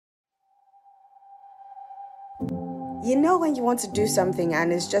You know when you want to do something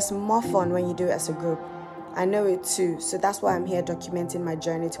and it's just more fun when you do it as a group. I know it too, so that's why I'm here documenting my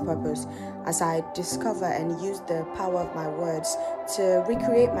journey to purpose as I discover and use the power of my words to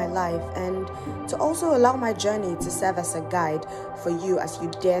recreate my life and to also allow my journey to serve as a guide for you as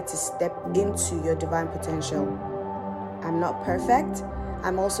you dare to step into your divine potential. I'm not perfect,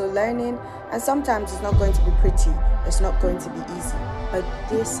 I'm also learning, and sometimes it's not going to be pretty, it's not going to be easy, but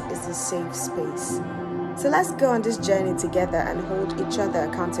this is a safe space. So let's go on this journey together and hold each other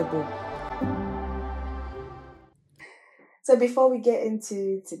accountable. So before we get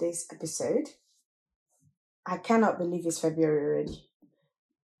into today's episode, I cannot believe it's February already.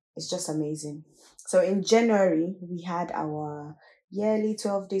 It's just amazing. So in January, we had our yearly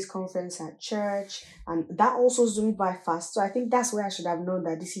 12 days conference at church, and that also zoomed by fast. So I think that's where I should have known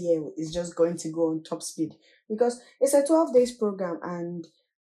that this year is just going to go on top speed, because it's a 12 days program, and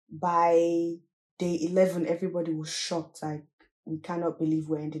by day 11, everybody was shocked. Like, we cannot believe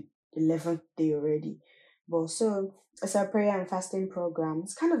we're in the 11th day already. But so it's a prayer and fasting program.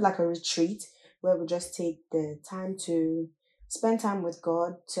 It's kind of like a retreat where we just take the time to spend time with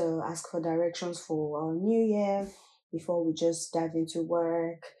God, to ask for directions for our new year before we just dive into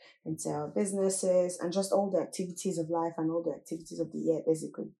work, into our businesses, and just all the activities of life and all the activities of the year,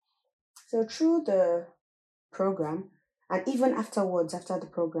 basically. So through the program, and even afterwards, after the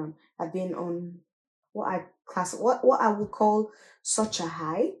program, I've been on what I would call such a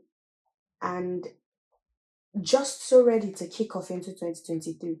high, and just so ready to kick off into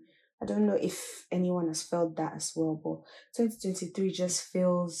 2023. I don't know if anyone has felt that as well, but 2023 just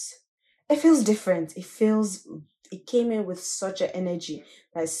feels different. It came in with such an energy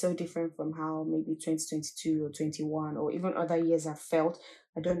that is so different from how maybe 2022 or 21 or even other years have felt.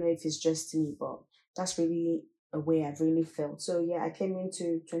 I don't know if it's just me, but that's really a way I've really felt. So yeah, I came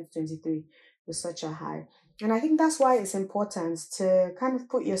into 2023 with such a high. And I think that's why it's important to kind of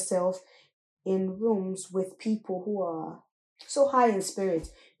put yourself in rooms with people who are so high in spirit,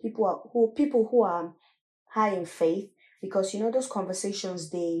 people who are high in faith, because those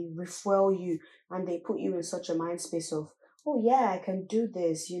conversations, they refuel you and they put you in such a mind space of, oh yeah, I can do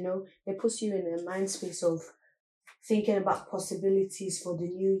this. It puts you in a mind space of thinking about possibilities for the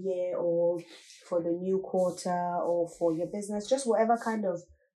new year or for the new quarter or for your business, just whatever kind of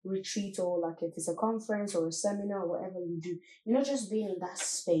retreat, or like if it's a conference or a seminar or whatever you do, just being in that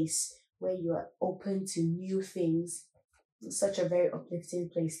space where you are open to new things. It's such a very uplifting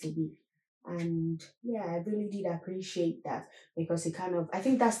place to be. And yeah, I really did appreciate that, because I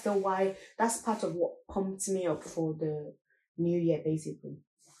think that's part of what pumped me up for the new year, basically.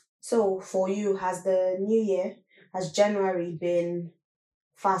 So for you, has January been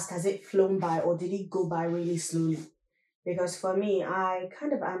fast? Has it flown by, or did it go by really slowly? Because for me, I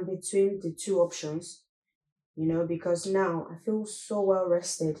kind of am between the two options, because now I feel so well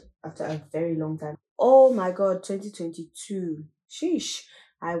rested after a very long time. Oh my God, 2022. Sheesh.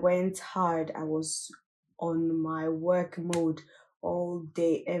 I went hard. I was on my work mode all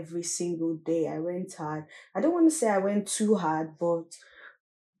day, every single day. I went hard. I don't want to say I went too hard, but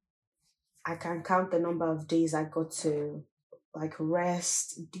I can count the number of days I got to like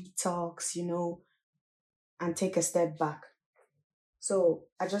rest, detox, and take a step back. So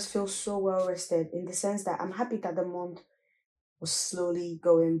I just feel so well rested, in the sense that I'm happy that the month was slowly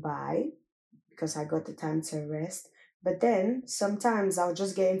going by because I got the time to rest. But then sometimes I'll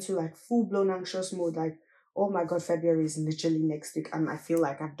just get into like full blown anxious mode, like, oh my God, February is literally next week, and I feel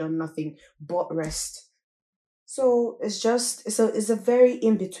like I've done nothing but rest. So it's a very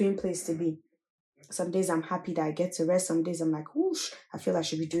in between place to be. Some days I'm happy that I get to rest. Some days I'm like, whoosh, I feel I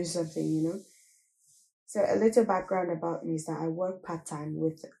should be doing something. So a little background about me is that I work part-time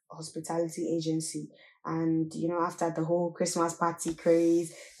with a hospitality agency. And, after the whole Christmas party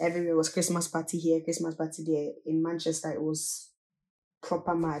craze, everywhere was Christmas party here, Christmas party there. In Manchester, it was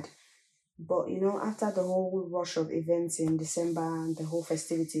proper mad. But, after the whole rush of events in December and the whole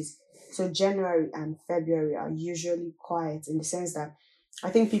festivities, so January and February are usually quiet, in the sense that I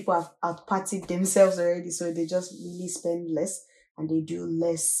think people have out-partied themselves already, so they just really spend less and they do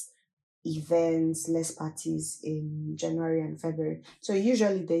less events, less parties in January and February. So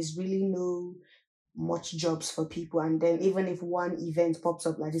usually there's really no much jobs for people. And then even if one event pops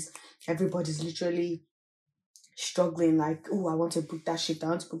up like this, everybody's literally struggling, like, oh, I want to book that shift, I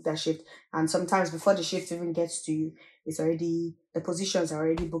want to book that shift. And sometimes before the shift even gets to you, the positions are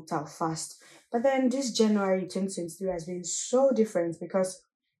already booked out fast. But then this January 2023 has been so different, because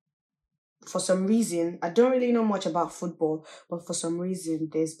for some reason, I don't really know much about football, but for some reason,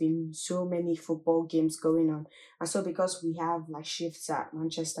 there's been so many football games going on. And so, because we have like shifts at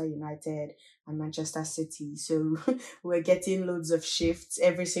Manchester United and Manchester City, so we're getting loads of shifts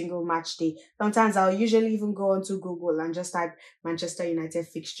every single match day. Sometimes I'll usually even go onto Google and just type Manchester United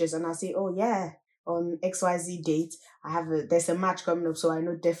fixtures, and I'll say, oh, yeah, on XYZ date, there's a match coming up, so I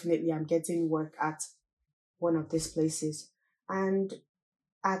know definitely I'm getting work at one of these places. And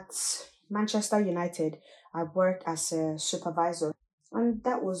at Manchester United, I worked as a supervisor, and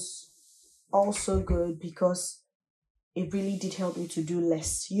that was also good because it really did help me to do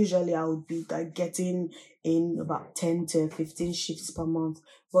less. Usually, I would be like getting in about 10 to 15 shifts per month,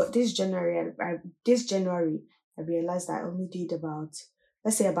 but this January, I realized I only did about,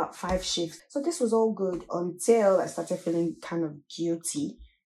 let's say, about 5 shifts. So this was all good until I started feeling kind of guilty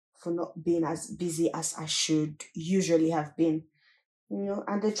for not being as busy as I should usually have been.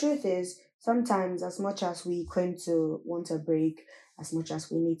 And the truth is, sometimes as much as we claim to want a break, as much as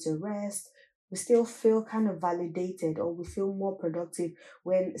we need to rest, we still feel kind of validated, or we feel more productive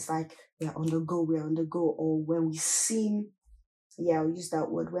when it's like we're on the go, or when we seem, yeah, I'll use that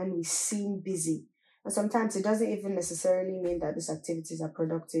word, when we seem busy. And sometimes it doesn't even necessarily mean that these activities are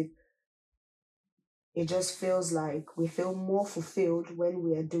productive. It just feels like we feel more fulfilled when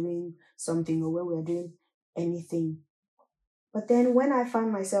we are doing something, or when we are doing anything. But then when I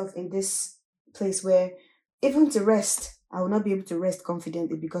find myself in this place where even to rest, I will not be able to rest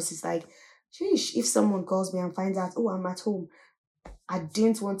confidently, because it's like, sheesh, if someone calls me and finds out, oh, I'm at home, I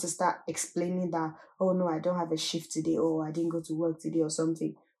didn't want to start explaining that, oh no, I don't have a shift today, or I didn't go to work today or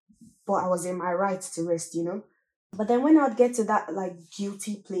something. But I was in my right to rest. But then when I'd get to that like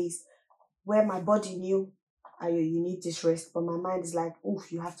guilty place where my body knew, Ayo, you need this rest, but my mind is like,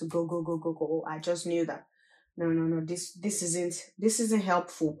 oof, you have to go, go, go, go, go. Oh, I just knew that. No, no, no, this isn't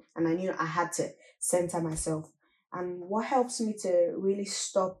helpful. And I knew I had to center myself. And what helps me to really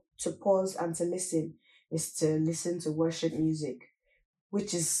stop, to pause and to listen, is to listen to worship music,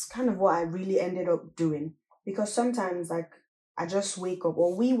 which is kind of what I really ended up doing. Because sometimes, like, I just wake up,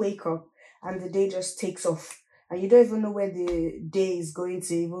 or we wake up, and the day just takes off. And you don't even know where the day is going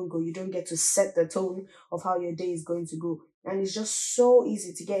to even go. You don't get to set the tone of how your day is going to go. And it's just so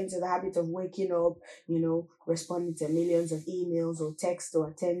easy to get into the habit of waking up, responding to millions of emails or texts to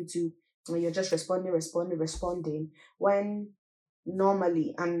attend to. And you're just responding, responding, responding. When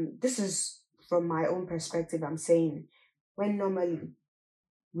normally, and this is from my own perspective, I'm saying, when normally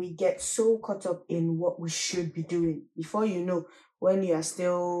we get so caught up in what we should be doing, before you know, when you are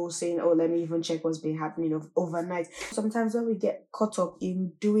still saying, oh, let me even check what's been happening overnight. Sometimes when we get caught up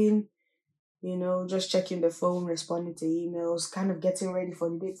in doing, just checking the phone, responding to emails, kind of getting ready for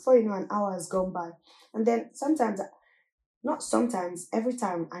the day, before you know, an hour has gone by. And then sometimes, not sometimes, every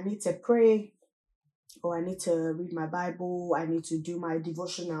time, I need to pray, or I need to read my Bible, I need to do my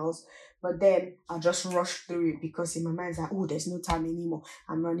devotionals, but then I'll just rush through it, because in my mind it's like, oh, there's no time anymore.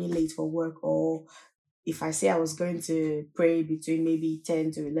 I'm running late for work. Or if I say I was going to pray between maybe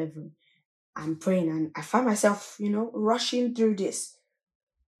 10 to 11, I'm praying and I find myself, rushing through this.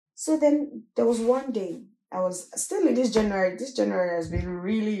 So then there was one day, I was still in this January. This January has been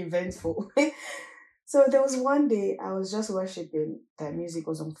really eventful. So there was one day I was just worshiping. The music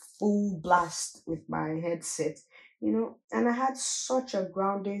was on full blast with my headset, and I had such a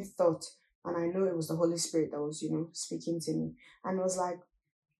grounding thought. And I know it was the Holy Spirit that was, speaking to me. And it was like,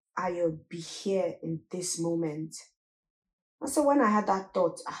 I'll be here in this moment. And so when I had that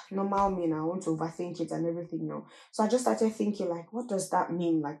thought, normal me now, I want to overthink it and everything now. So I just started thinking, like, what does that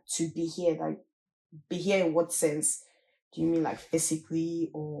mean? Like, to be here? Like, be here in what sense? Do you mean like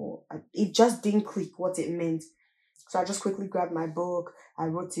physically, or it just didn't click what it meant? So I just quickly grabbed my book. I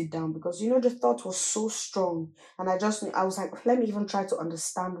wrote it down, because the thought was so strong, and I was like, let me even try to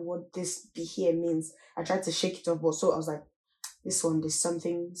understand what this be here means. I tried to shake it off, but so I was like, this one, there's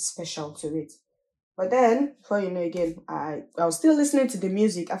something special to it. But then, before you know, again, I was still listening to the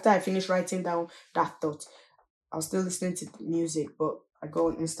music after I finished writing down that thought. I was still listening to the music, but I go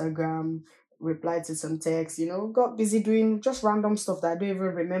on Instagram, replied to some text, got busy doing just random stuff that I don't even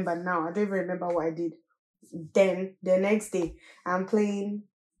remember now. I don't even remember what I did. Then the next day, I'm playing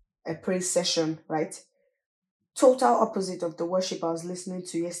a praise session, right? Total opposite of the worship I was listening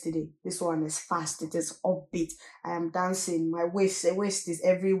to yesterday. This one is fast, it is upbeat. I am dancing, my waist is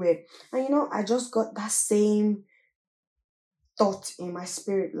everywhere. And I just got that same thought in my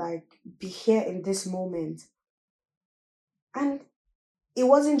spirit, like, be here in this moment. And it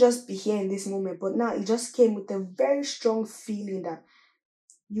wasn't just be here in this moment, but now it just came with a very strong feeling that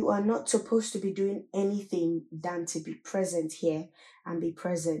you are not supposed to be doing anything than to be present here and be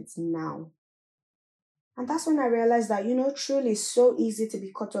present now. And that's when I realized that, truly it's so easy to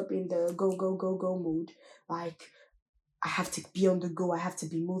be caught up in the go, go, go, go mood. Like, I have to be on the go, I have to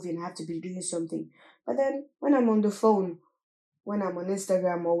be moving, I have to be doing something. But then when I'm on the phone, when I'm on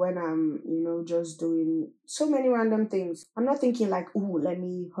Instagram, or when I'm, just doing so many random things, I'm not thinking like, oh, let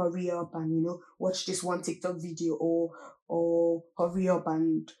me hurry up and, watch this one TikTok video, or hurry up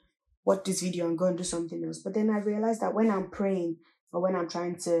and watch this video and go and do something else. But then I realized that when I'm praying, or when I'm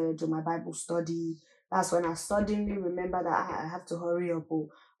trying to do my Bible study, that's when I suddenly remember that I have to hurry up.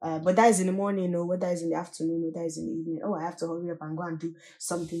 But that is in the morning, or whether it's in the afternoon, or that is in the evening. Oh, I have to hurry up and go and do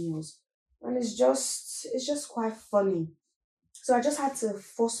something else. And it's just quite funny. So I just had to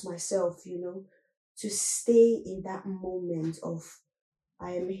force myself, to stay in that moment of,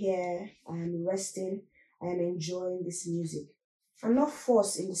 I am here, I am resting, I am enjoying this music. I'm not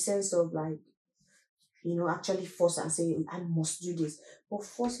forced in the sense of like, actually force and say I must do this, but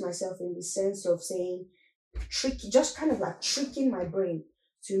force myself in the sense of saying, just kind of like tricking my brain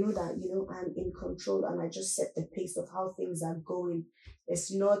to know that, I'm in control, and I just set the pace of how things are going.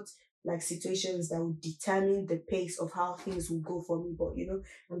 It's not like situations that will determine the pace of how things will go for me, but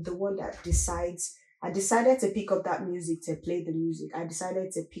I'm the one that decides. I decided to pick up that music, to play the music. I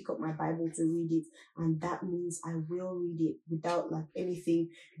decided to pick up my Bible to read it, and that means I will read it without like anything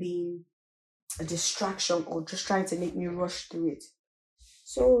being a distraction or just trying to make me rush through it.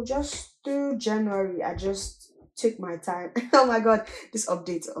 So just through January, I just took my time. Oh my god, this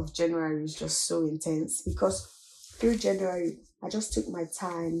update of January is just so intense, because through January, I just took my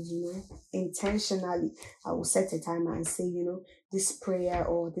time, intentionally. I will set a timer and say, this prayer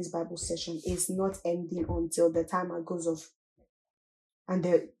or this Bible session is not ending until the timer goes off. And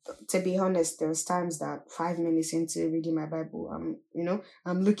to be honest, there's times that 5 minutes into reading my Bible,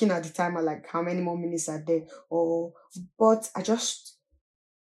 I'm looking at the timer like, how many more minutes are there? But I just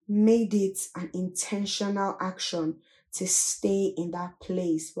made it an intentional action to stay in that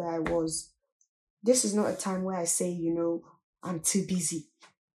place where I was. This is not a time where I say, I'm too busy.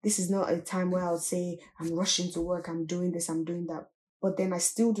 This is not a time where I'll say, I'm rushing to work, I'm doing this, I'm doing that. But then I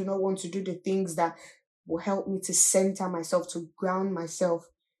still do not want to do the things that will help me to center myself, to ground myself.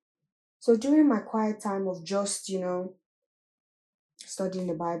 So during my quiet time of just, studying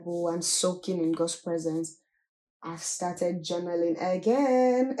the Bible and soaking in God's presence, I've started journaling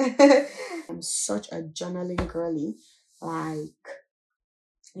again. I'm such a journaling girly. Like,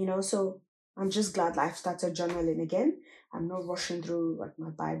 so I'm just glad I've started journaling again. I'm not rushing through like my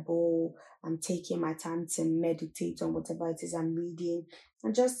Bible. I'm taking my time to meditate on whatever it is I'm reading.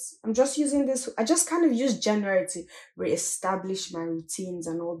 I'm just using this. I just kind of use January to reestablish my routines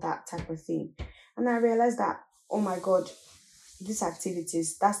and all that type of thing. And I realized that, oh my God, these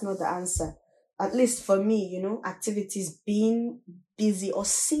activities, that's not the answer. At least for me, activities, being busy or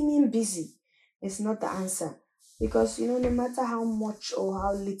seeming busy is not the answer. Because, no matter how much or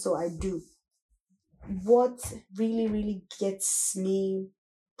how little I do, what really, really gets me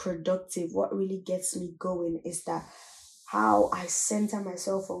productive, what really gets me going is that how I center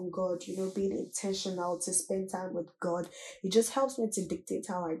myself on God, being intentional to spend time with God. It just helps me to dictate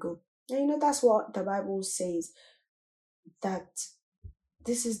how I go. And that's what the Bible says, that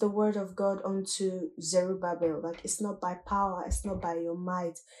this is the word of God unto Zerubbabel. Like, it's not by power, it's not by your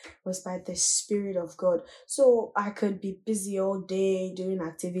might, but it's by the Spirit of God. So I could be busy all day doing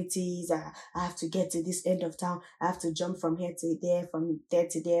activities. I have to get to this end of town. I have to jump from here to there, from there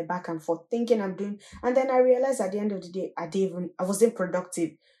to there, back and forth, thinking I'm doing. And then I realized at the end of the day, I wasn't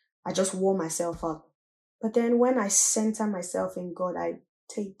productive. I just wore myself out. But then when I center myself in God, I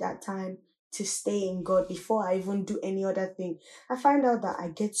take that time to stay in God before I even do any other thing. I find out that I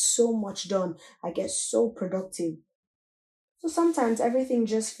get so much done. I get so productive. So sometimes everything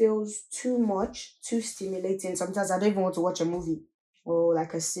just feels too much, too stimulating. Sometimes I don't even want to watch a movie or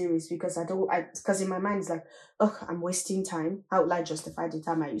like a series, because because in my mind it's like, oh, I'm wasting time. How will I justify the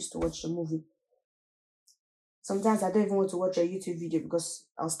time I used to watch the movie? Sometimes I don't even want to watch a YouTube video, because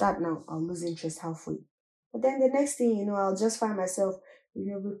I'll start now, I'll lose interest halfway. But then the next thing I'll just find myself,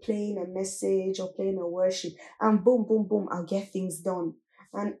 replaying a message or playing a worship, and boom, boom, boom, I'll get things done.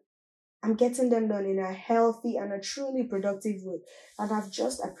 And I'm getting them done in a healthy and a truly productive way. And I've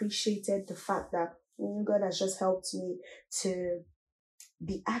just appreciated the fact that God has just helped me to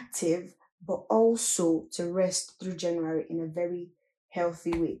be active, but also to rest through January in a very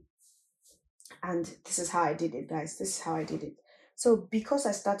healthy way. And this is how I did it, guys. This is how I did it. So because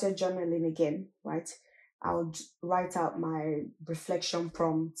I started journaling again, right, I would write out my reflection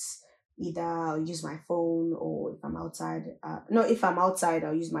prompts. Either I'll use my phone, or if I'm outside, no, if I'm outside,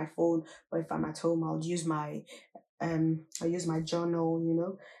 I'll use my phone. Or if I'm at home, I'll use my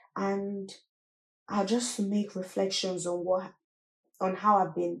journal, and I'll just make reflections on how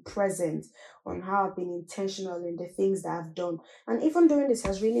I've been present, on how I've been intentional in the things that I've done. And even doing this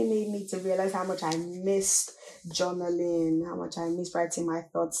has really made me to realize how much I missed journaling, how much I missed writing my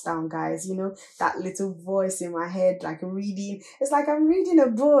thoughts down, guys. That little voice in my head, like reading. It's like I'm reading a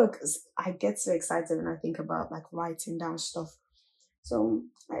book. I get so excited when I think about like writing down stuff. So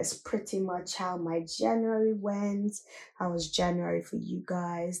that's pretty much how my January went. How was January for you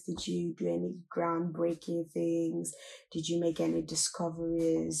guys? Did you do any groundbreaking things? Did you make any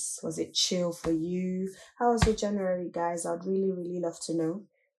discoveries? Was it chill for you? How was your January, guys? I'd really, really love to know.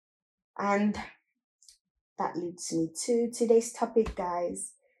 And that leads me to today's topic,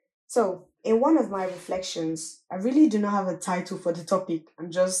 guys. So, in one of my reflections, I really do not have a title for the topic.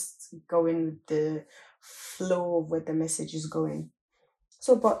 I'm just going with the flow of where the message is going.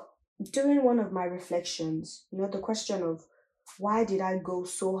 So, but during one of my reflections, the question of why did I go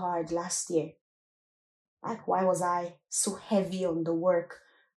so hard last year? Like, why was I so heavy on the work?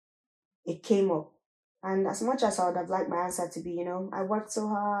 It came up. And as much as I would have liked my answer to be, I worked so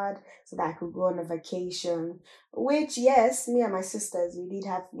hard so that I could go on a vacation, which, yes, me and my sisters, we did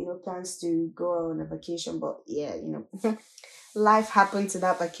have, plans to go on a vacation, but yeah, life happened to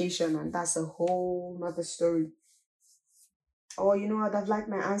that vacation, and that's a whole nother story. Or, I'd have liked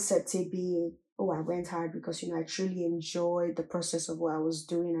my answer to be, oh, I went hard because, I truly enjoyed the process of what I was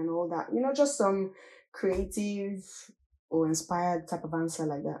doing and all that. Just some creative or inspired type of answer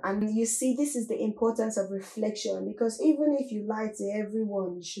like that. And you see, this is the importance of reflection, because even if you lie to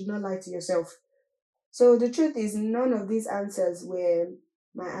everyone, you should not lie to yourself. So the truth is, none of these answers were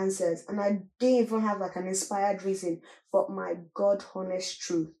my answers. And I didn't even have like an inspired reason. But my God honest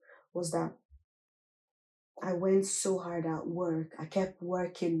truth was that I went so hard at work. I kept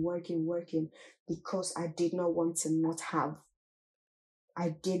working, working, working because I did not want to not have.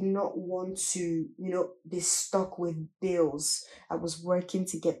 I did not want to, be stuck with bills. I was working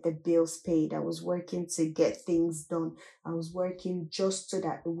to get the bills paid. I was working to get things done. I was working just so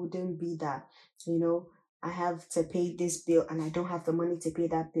that it wouldn't be that, I have to pay this bill and I don't have the money to pay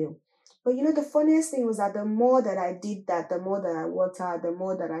that bill. But the funniest thing was that the more that I did that, the more that I worked hard, the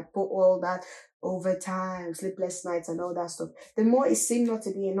more that I put all that overtime, sleepless nights and all that stuff, the more it seemed not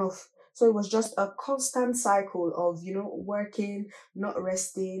to be enough. So it was just a constant cycle of, working, not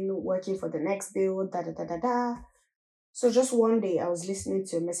resting, working for the next bill, da da da da da. So just one day I was listening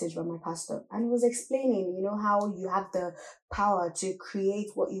to a message by my pastor, and he was explaining, how you have the power to create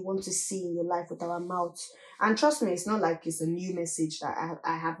what you want to see in your life with our mouths. And trust me, it's not like it's a new message that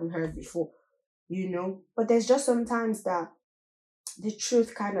I haven't heard before, But there's just sometimes that the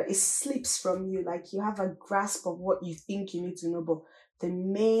truth kind of, it slips from you. Like you have a grasp of what you think you need to know, but the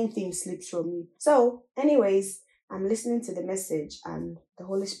main thing slips from you. So, anyways, I'm listening to the message, and the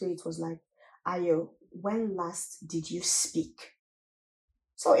Holy Spirit was like, Ayo, when last did you speak?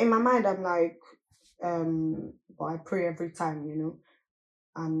 So in my mind, I'm like, but I pray every time,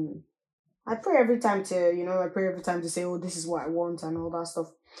 Um, I pray every time to, I pray every time to say, oh, this is what I want and all that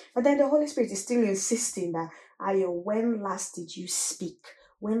stuff. But then the Holy Spirit is still insisting that, Ayo, when last did you speak?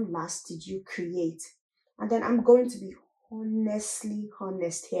 When last did you create? And then I'm going to be honestly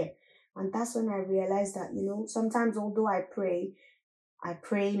honest here. And that's when I realized that, sometimes although I pray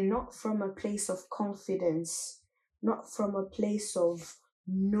not from a place of confidence, not from a place of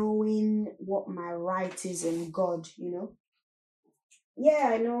knowing what my right is in God.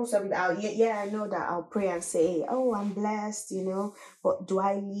 Yeah, I know some. Yeah, I know that I'll pray and say, "Oh, I'm blessed," But do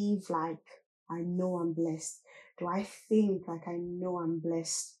I live like I know I'm blessed? Do I think like I know I'm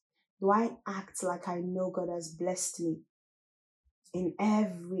blessed? Do I act like I know God has blessed me in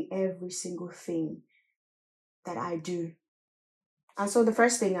every single thing that I do? And so the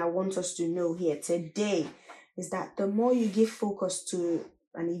first thing I want us to know here today is that the more you give focus to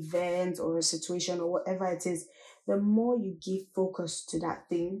an event or a situation or whatever it is, the more you give focus to that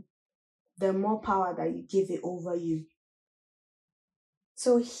thing, the more power that you give it over you.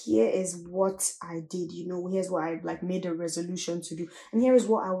 So here is what I did, here's what I like made a resolution to do. And here is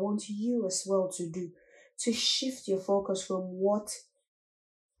what I want you as well to do. To shift your focus from what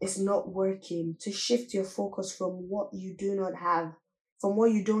is not working, to shift your focus from what you do not have, from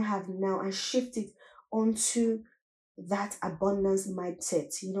what you don't have now, and shift it onto that abundance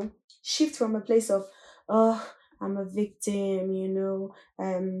mindset, shift from a place of, oh, I'm a victim,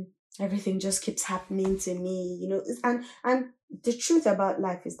 everything just keeps happening to me, and the truth about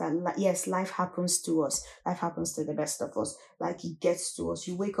life is that, yes, life happens to us. Life happens to the best of us. Like, it gets to us.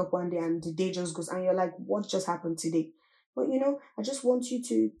 You wake up one day and the day just goes, and you're like, what just happened today? But, I just want you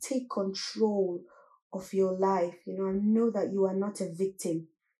to take control of your life, and know that you are not a victim.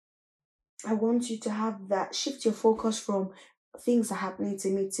 I want you to have that, shift your focus from things are happening to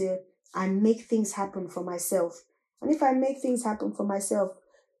me to and make things happen for myself. And if I make things happen for myself,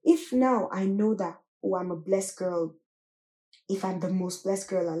 if now I know that, oh, I'm a blessed girl, if I'm the most blessed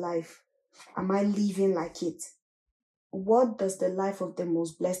girl alive, am I living like it? What does the life of the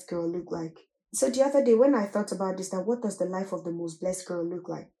most blessed girl look like? So the other day when I thought about this, that what does the life of the most blessed girl look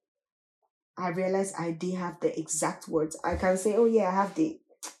like? I realized I didn't have the exact words. I can say, oh yeah, I have the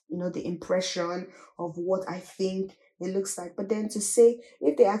impression of what I think it looks like. But then to say,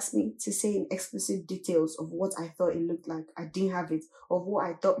 if they ask me to say in explicit details of what I thought it looked like, I didn't have it. Of what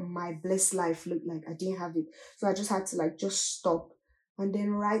I thought my blessed life looked like, I didn't have it. So I just had to just stop and then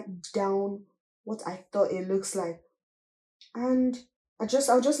write down what I thought it looks like. And I'll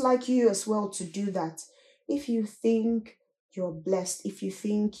just like you as well to do that. If you think you're blessed, if you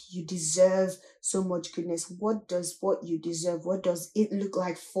think you deserve so much goodness, what does what you deserve, what does it look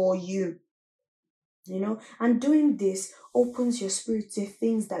like for you? And doing this opens your spirit to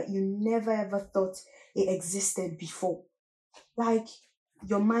things that you never ever thought it existed before. Like,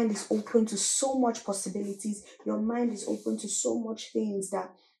 your mind is open to so much possibilities. Your mind is open to so much things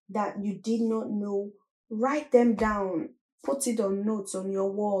that you did not know. Write them down. Put it on notes on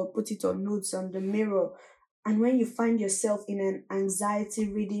your wall. Put it on notes on the mirror. And when you find yourself in an anxiety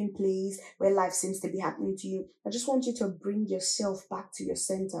reading place where life seems to be happening to you, I just want you to bring yourself back to your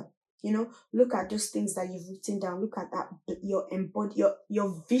center. Look at those things that you've written down. Look at that,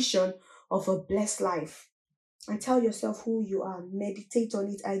 your vision of a blessed life, and tell yourself who you are. Meditate on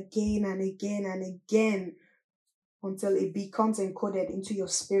it again and again and again until it becomes encoded into your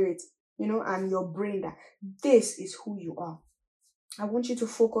spirit, and your brain, that this is who you are. I want you to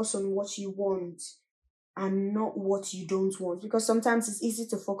focus on what you want and not what you don't want, because sometimes it's easy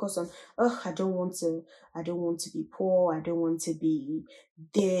to focus on, oh, I don't want to be poor, I don't want to be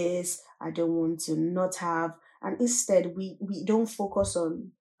this, I don't want to not have. And instead we don't focus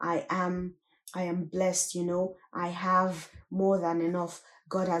on, I am blessed, I have more than enough,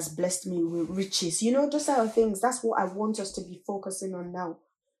 God has blessed me with riches, those type of things. That's what I want us to be focusing on now.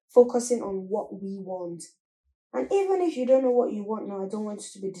 Focusing on what we want. And even if you don't know what you want now, I don't want you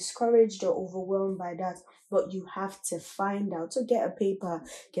to be discouraged or overwhelmed by that. But you have to find out. So get a paper,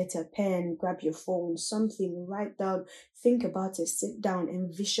 get a pen, grab your phone, something, write down, think about it, sit down,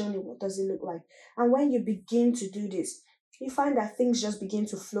 envision it. What does it look like? And when you begin to do this, you find that things just begin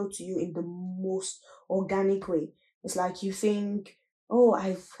to flow to you in the most organic way. It's like you think, oh,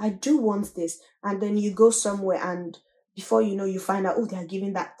 I do want this. And then you go somewhere, and before you know, you find out, oh, they are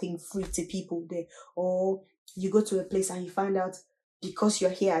giving that thing free to people there. Or you go to a place and you find out, because you're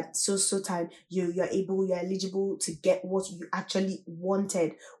here at so time, you're eligible to get what you actually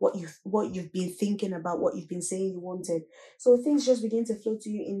wanted, what you've been thinking about, what you've been saying you wanted. So things just begin to flow to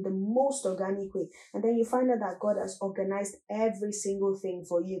you in the most organic way, and then you find out that God has organized every single thing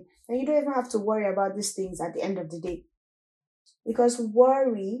for you, and you don't even have to worry about these things at the end of the day. Because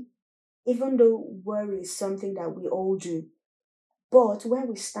worry, even though worry is something that we all do, but when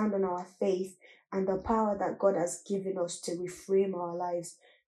we stand on our faith and the power that God has given us to reframe our lives,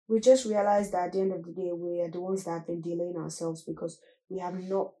 we just realize that at the end of the day, we are the ones that have been delaying ourselves, because we have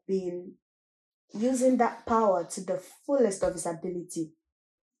not been using that power to the fullest of its ability.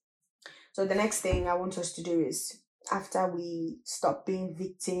 So the next thing I want us to do is, after we stop being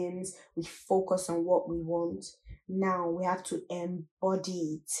victims, we focus on what we want. Now we have to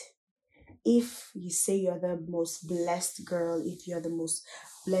embody it. If you say you're the most blessed girl, if you're the most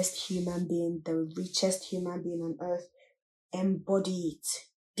blessed human being, the richest human being on earth, embody it.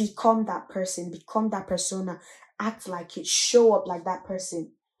 Become that person, become that persona, act like it, show up like that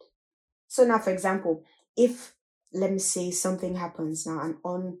person. So now, for example, if, let me say, something happens now, an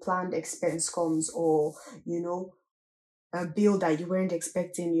unplanned expense comes, or a bill that you weren't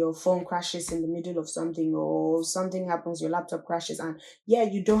expecting, your phone crashes in the middle of something, or something happens, your laptop crashes, and yeah,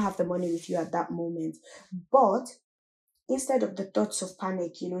 you don't have the money with you at that moment. But instead of the thoughts of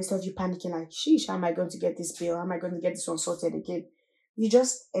panic, instead of you panicking like, sheesh, how am I going to get this bill? How am I going to get this one sorted again? You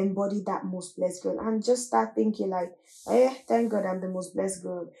just embody that most blessed girl and just start thinking like, thank God I'm the most blessed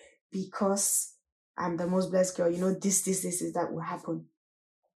girl, because I'm the most blessed girl. This is that will happen.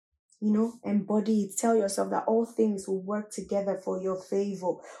 Embody it. Tell yourself that all things will work together for your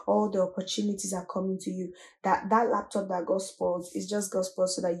favor. All the opportunities are coming to you. That laptop that got spoiled is just got spoiled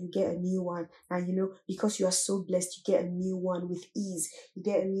so that you get a new one. And because you are so blessed, you get a new one with ease. You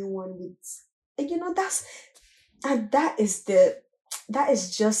get a new one with, that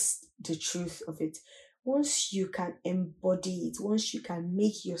is just the truth of it. Once you can embody it, once you can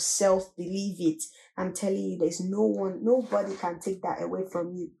make yourself believe it, I'm telling you, nobody can take that away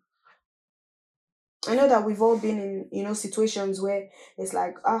from you. I know that we've all been in, situations where it's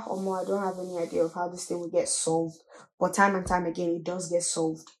like, I don't have any idea of how this thing will get solved. But time and time again, it does get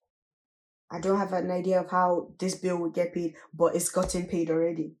solved. I don't have an idea of how this bill will get paid, but it's gotten paid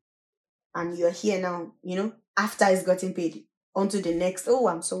already. And you're here now, after it's gotten paid, onto the next. Oh,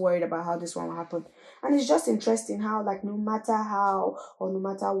 I'm so worried about how this one will happen. And it's just interesting how, like, no matter how or no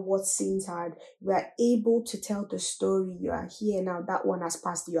matter what seems hard, we are able to tell the story. You are here now, that one has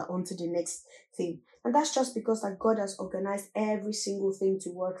passed, you are onto the next thing. And that's just because, like, God has organized every single thing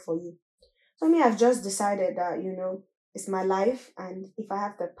to work for you. So, me, I've just decided that, it's my life. And if I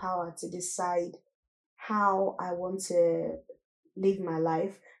have the power to decide how I want to live my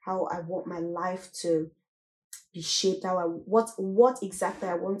life, how I want my life to be shaped, what exactly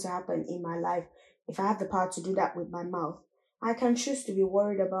I want to happen in my life. If I have the power to do that with my mouth, I can choose to be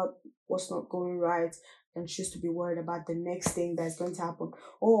worried about what's not going right. I can choose to be worried about the next thing that's going to happen.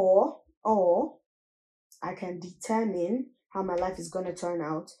 Or I can determine how my life is going to turn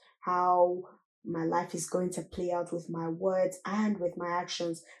out, how my life is going to play out with my words and with my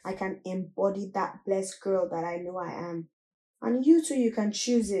actions. I can embody that blessed girl that I know I am. And you too, you can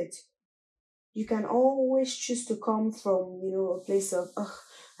choose it. You can always choose to come from, a place of, oh,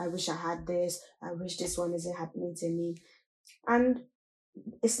 I wish I had this. I wish this one isn't happening to me. And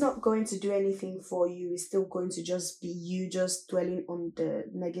it's not going to do anything for you. It's still going to just be you just dwelling on the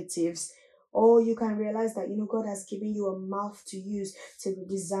negatives. Or you can realize that, God has given you a mouth to use to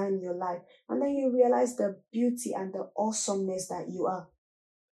redesign your life. And then you realize the beauty and the awesomeness that you are.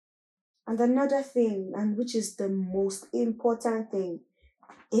 And another thing, and which is the most important thing,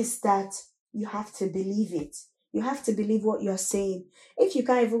 is that you have to believe it. You have to believe what you're saying. If you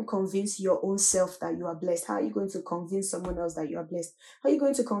can't even convince your own self that you are blessed, how are you going to convince someone else that you are blessed? How are you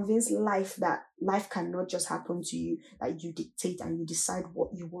going to convince life that life cannot just happen to you, that you dictate and you decide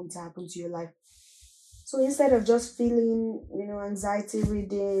what you want to happen to your life? So instead of just feeling, anxiety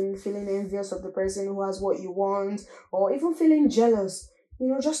ridden, feeling envious of the person who has what you want, or even feeling jealous,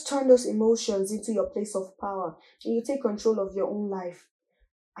 just turn those emotions into your place of power and you take control of your own life.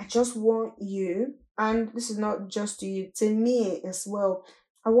 I just want you, and this is not just to you, to me as well.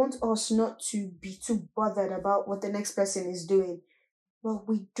 I want us not to be too bothered about what the next person is doing. But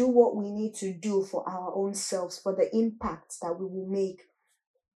we do what we need to do for our own selves, for the impact that we will make.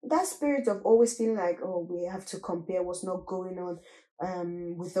 That spirit of always feeling like, oh, we have to compare what's not going on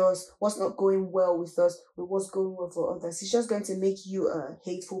with us, what's not going well with us, with what's going well for others. It's just going to make you a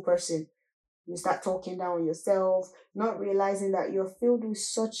hateful person. You start talking down on yourself, not realizing that you're filled with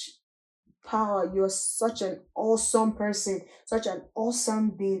such power. You're such an awesome person, such an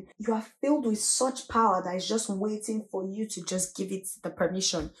awesome being. You are filled with such power that is just waiting for you to just give it the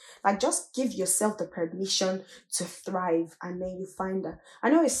permission. Like, just give yourself the permission to thrive, and then you find that.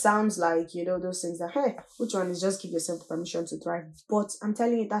 I know it sounds like, those things that, hey, which one is just give yourself the permission to thrive? But I'm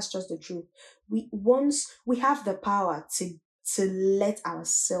telling you, that's just the truth. Once we have the power to let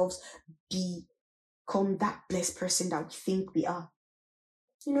ourselves become that blessed person that we think we are.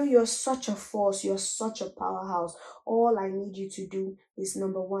 You're such a force, you're such a powerhouse. All I need you to do is,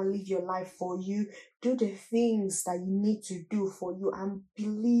 number one, live your life for you. Do the things that you need to do for you and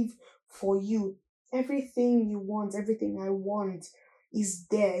believe for you. Everything you want, everything I want is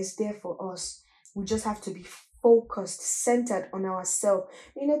there for us. We just have to be focused, centered on ourselves.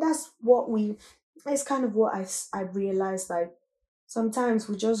 It's kind of what I realized, like, sometimes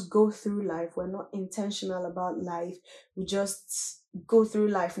we just go through life. We're not intentional about life. We just go through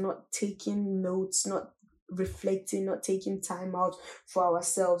life not taking notes, not reflecting, not taking time out for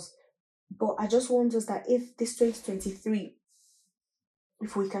ourselves. But I just want us that if this 2023,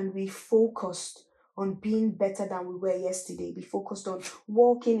 if we can be focused on being better than we were yesterday, be focused on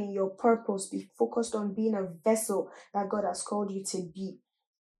walking in your purpose, be focused on being a vessel that God has called you to be,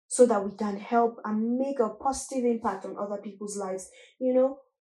 so that we can help and make a positive impact on other people's lives.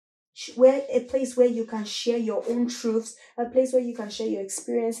 Where a place where you can share your own truths, a place where you can share your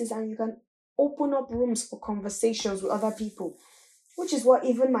experiences, and you can open up rooms for conversations with other people, which is what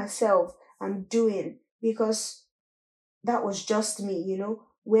even myself I'm doing, because that was just me,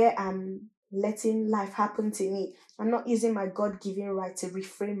 where I'm letting life happen to me. I'm not using my God-given right to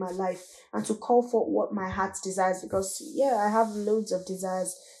reframe my life and to call for what my heart desires, because yeah, I have loads of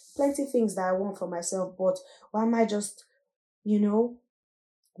desires, plenty of things that I want for myself, but why am I just, you know,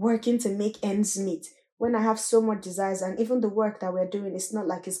 working to make ends meet when I have so much desires, and even the work that we're doing, it's not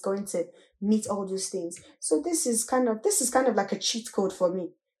like it's going to meet all those things. So this is kind of like a cheat code for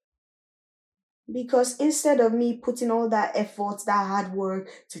me, because instead of me putting all that effort, that hard work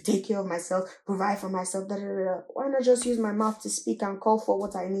to take care of myself, provide for myself, why not just use my mouth to speak and call for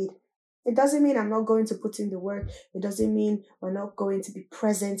what I need? It doesn't mean I'm not going to put in the work. It doesn't mean we're not going to be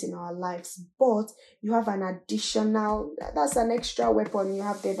present in our lives. But you have an additional, that's an extra weapon you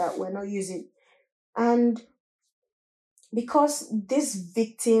have there that we're not using. And because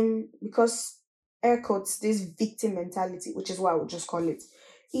air quotes, this victim mentality, which is what I would just call it,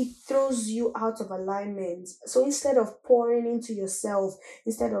 it throws you out of alignment. So instead of pouring into yourself,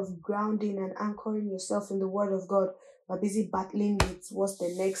 instead of grounding and anchoring yourself in the word of God, we're busy battling with what's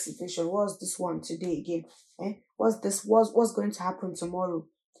the next situation, what's this one today again, what's going to happen tomorrow.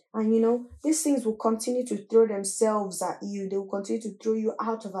 And these things will continue to throw themselves at you. They will continue to throw you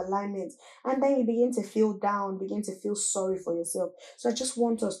out of alignment. And then you begin to feel down, begin to feel sorry for yourself. So I just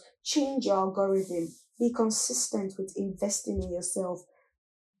want us, change your algorithm. Be consistent with investing in yourself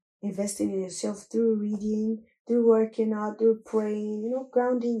through reading, through working out, through praying,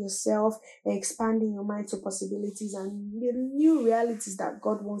 grounding yourself, expanding your mind to possibilities and the new realities that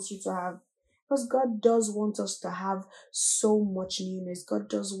God wants you to have. Because God does want us to have so much newness. God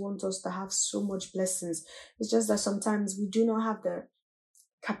does want us to have so much blessings. It's just that sometimes we do not have the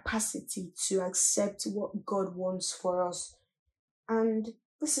capacity to accept what God wants for us. And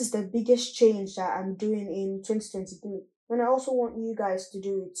this is the biggest change that I'm doing in 2023. And I also want you guys to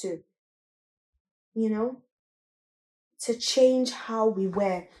do it too. To change how we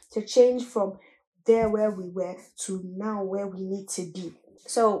were, to change from there where we were to now where we need to be.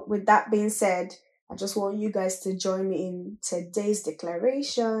 So, with that being said, I just want you guys to join me in today's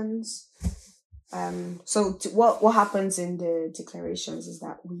declarations. What happens in the declarations is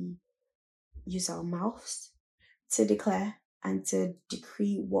that we use our mouths to declare and to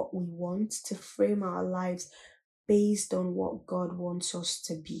decree what we want, to frame our lives based on what God wants us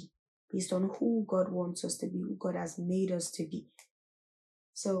to be, based on who God wants us to be, who God has made us to be.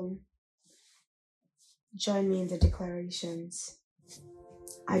 So, join me in the declarations.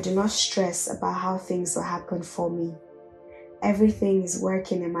 I do not stress about how things will happen for me. Everything is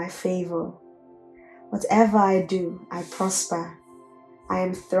working in my favor. Whatever I do, I prosper. I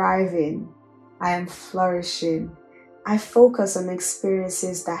am thriving. I am flourishing. I focus on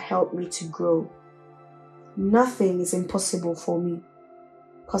experiences that help me to grow. Nothing is impossible for me.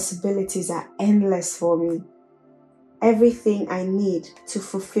 Possibilities are endless for me. Everything I need to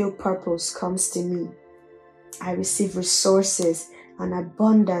fulfill purpose comes to me. I receive resources and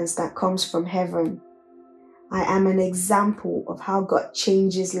abundance that comes from heaven. I am an example of how God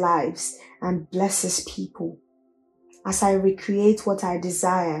changes lives and blesses people. As I recreate what I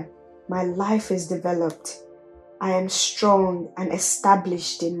desire, my life is developed. I am strong and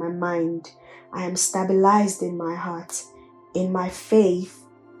established in my mind. I am stabilized in my heart, in my faith,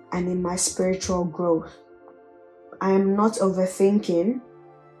 and in my spiritual growth. I am not overthinking,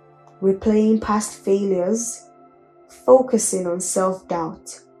 replaying past failures, focusing on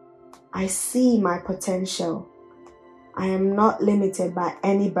self-doubt. I see my potential. I am not limited by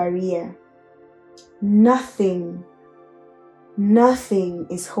any barrier. Nothing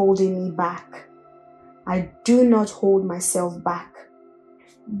is holding me back. I do not hold myself back.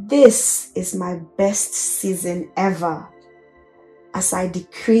 This is my best season ever. As I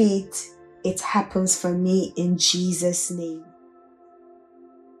decree it, it happens for me in Jesus' name.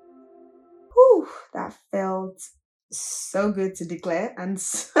 Whew, that felt so good to declare and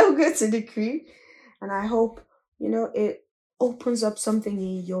so good to decree. And I hope, it opens up something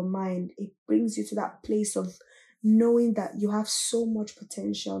in your mind. It brings you to that place of knowing that you have so much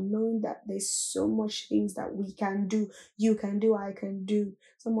potential, knowing that there's so much things that we can do, you can do, I can do.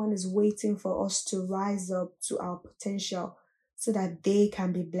 Someone is waiting for us to rise up to our potential so that they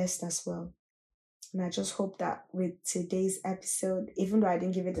can be blessed as well. And I just hope that with today's episode, even though I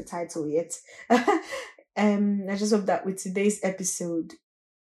didn't give it the title yet, I just hope that with today's episode,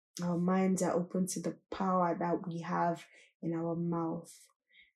 our minds are open to the power that we have in our mouth.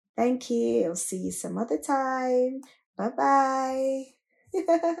 Thank you. I'll see you some other time. Bye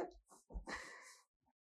bye.